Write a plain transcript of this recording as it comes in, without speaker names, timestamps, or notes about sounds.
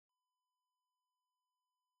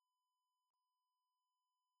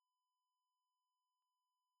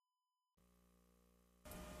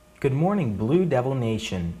Good morning, Blue Devil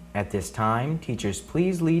Nation. At this time, teachers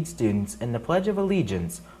please lead students in the Pledge of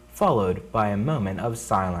Allegiance, followed by a moment of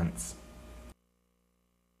silence.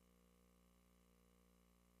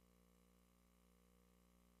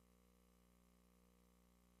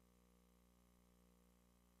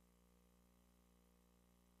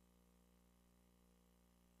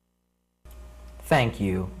 Thank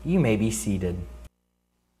you. You may be seated.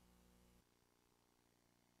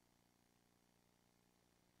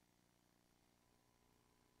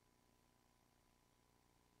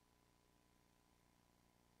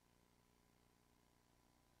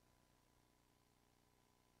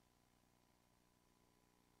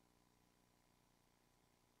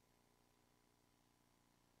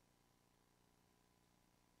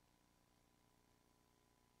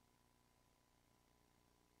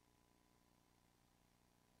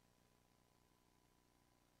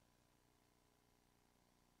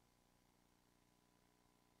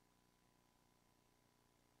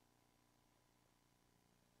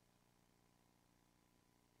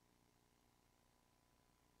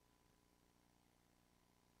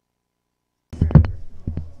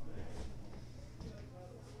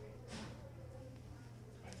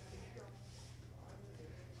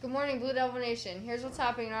 Good morning, Blue Devil Nation. Here's what's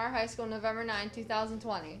happening in our high school November 9,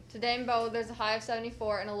 2020. Today in Bellwood, there's a high of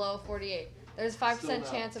 74 and a low of 48. There's a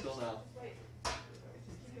 5% chance of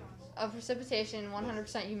precipitation and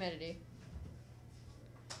 100% humidity.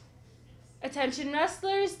 Attention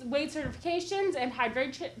wrestlers, weight certifications and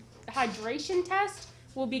hydration tests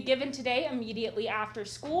will be given today immediately after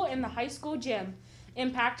school in the high school gym.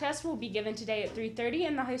 Impact tests will be given today at 3:30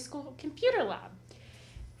 in the high school computer lab.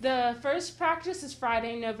 The first practice is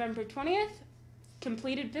Friday, November 20th.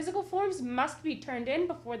 Completed physical forms must be turned in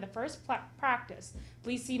before the first practice.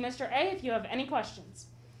 Please see Mr. A if you have any questions.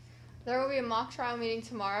 There will be a mock trial meeting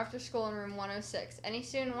tomorrow after school in room 106. Any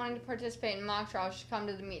student wanting to participate in mock trial should come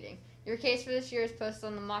to the meeting. Your case for this year is posted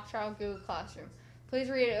on the mock trial Google Classroom. Please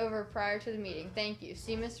read it over prior to the meeting. Thank you.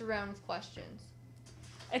 See Mr. Rowan with questions.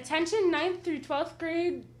 Attention 9th through 12th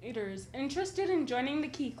graders interested in joining the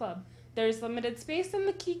Key Club. There is limited space in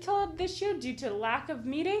the Key Club this year due to lack of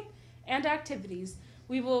meeting and activities.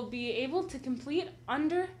 We will be able to complete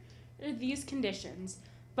under these conditions,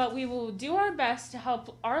 but we will do our best to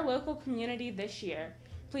help our local community this year.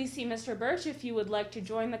 Please see Mr. Birch if you would like to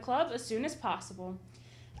join the club as soon as possible.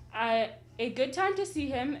 A good time to see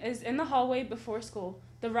him is in the hallway before school.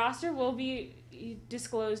 The roster will be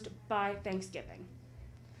disclosed by Thanksgiving.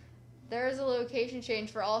 There is a location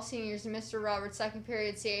change for all seniors in Mr. Roberts' second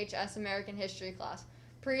period CHS American History class.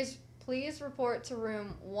 Please report to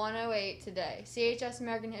room 108 today. CHS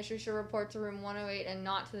American History should report to room 108 and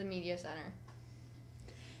not to the media center.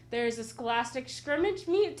 There is a scholastic scrimmage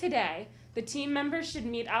meet today. The team members should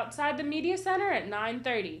meet outside the media center at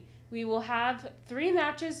 9:30. We will have 3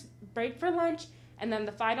 matches, break for lunch, and then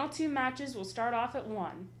the final 2 matches will start off at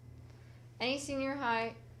 1. Any senior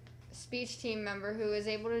high speech team member who is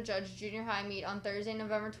able to judge junior high meet on Thursday,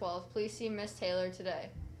 November 12th, please see Miss Taylor today.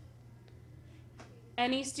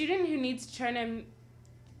 Any student who needs to turn in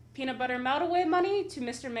peanut butter melt-away money to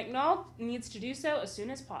Mr. McNall needs to do so as soon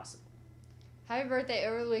as possible. Happy birthday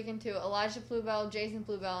over the weekend to Elijah Bluebell, Jason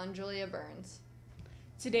Bluebell, and Julia Burns.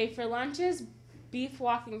 Today for lunches, beef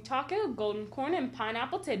walking taco, golden corn, and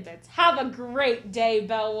pineapple tidbits. Have a great day,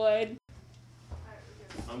 Bellwood.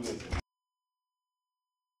 I'm good.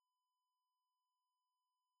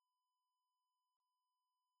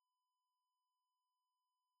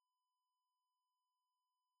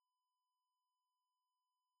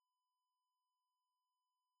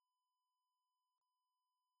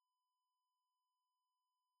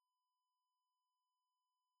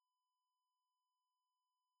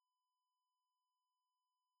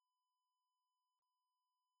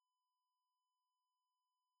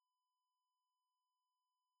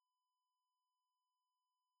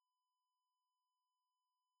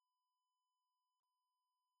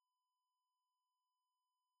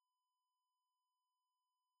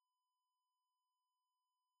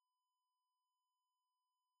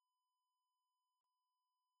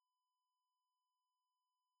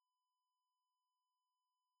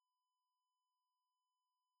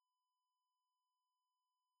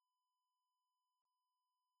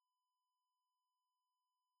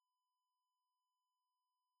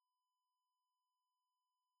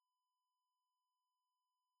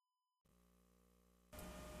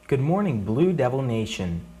 Good morning, Blue Devil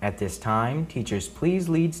Nation. At this time, teachers please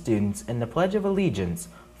lead students in the Pledge of Allegiance,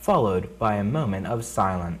 followed by a moment of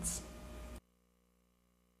silence.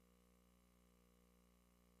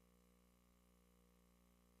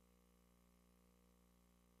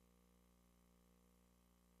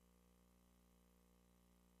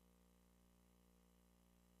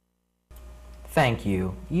 Thank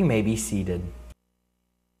you. You may be seated.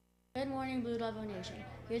 Good morning, Blue Devil Nation.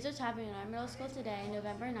 Here's what's happening in our middle school today,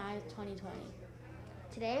 November 9th, 2020.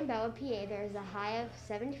 Today in Bella, PA, there is a high of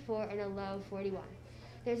 74 and a low of 41.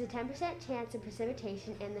 There's a 10% chance of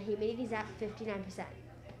precipitation and the humidity is at 59%.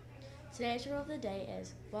 Today's rule of the day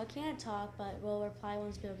is, what can't talk but will reply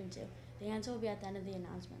when spoken to? The answer will be at the end of the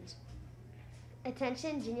announcements.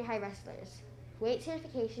 Attention junior high wrestlers. Weight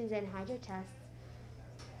certifications and hydro tests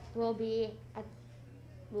will be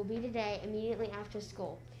today immediately after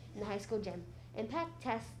school in the high school gym. Impact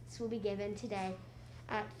tests will be given today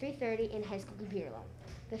at 3:30 in high school computer lab.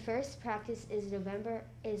 The first practice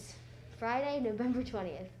is Friday, November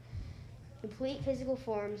 20th. Complete physical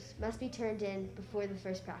forms must be turned in before the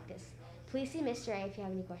first practice. Please see Mr. A if you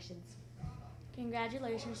have any questions.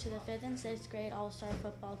 Congratulations to the 5th and 6th grade All-Star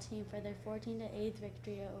football team for their 14-8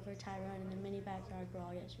 victory over Tyrone in the mini backyard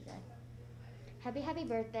brawl yesterday. Happy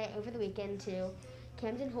birthday over the weekend to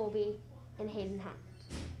Camden Holby and Hayden Hunt.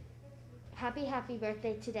 Happy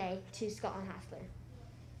birthday today to Scotland Hassler.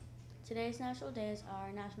 Today's national days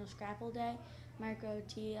are National Scrapple Day, Micro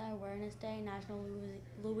Tea Awareness Day, National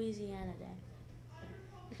Louisiana Day.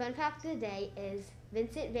 The fun fact of the day is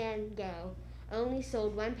Vincent van Gogh only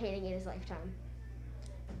sold one painting in his lifetime.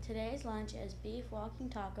 Today's lunch is beef walking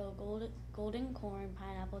taco, golden corn,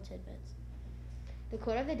 pineapple tidbits. The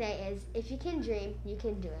quote of the day is, if you can dream, you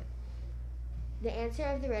can do it. The answer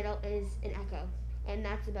of the riddle is an echo, and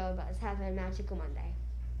that's the Bella Buzz. Have a magical Monday.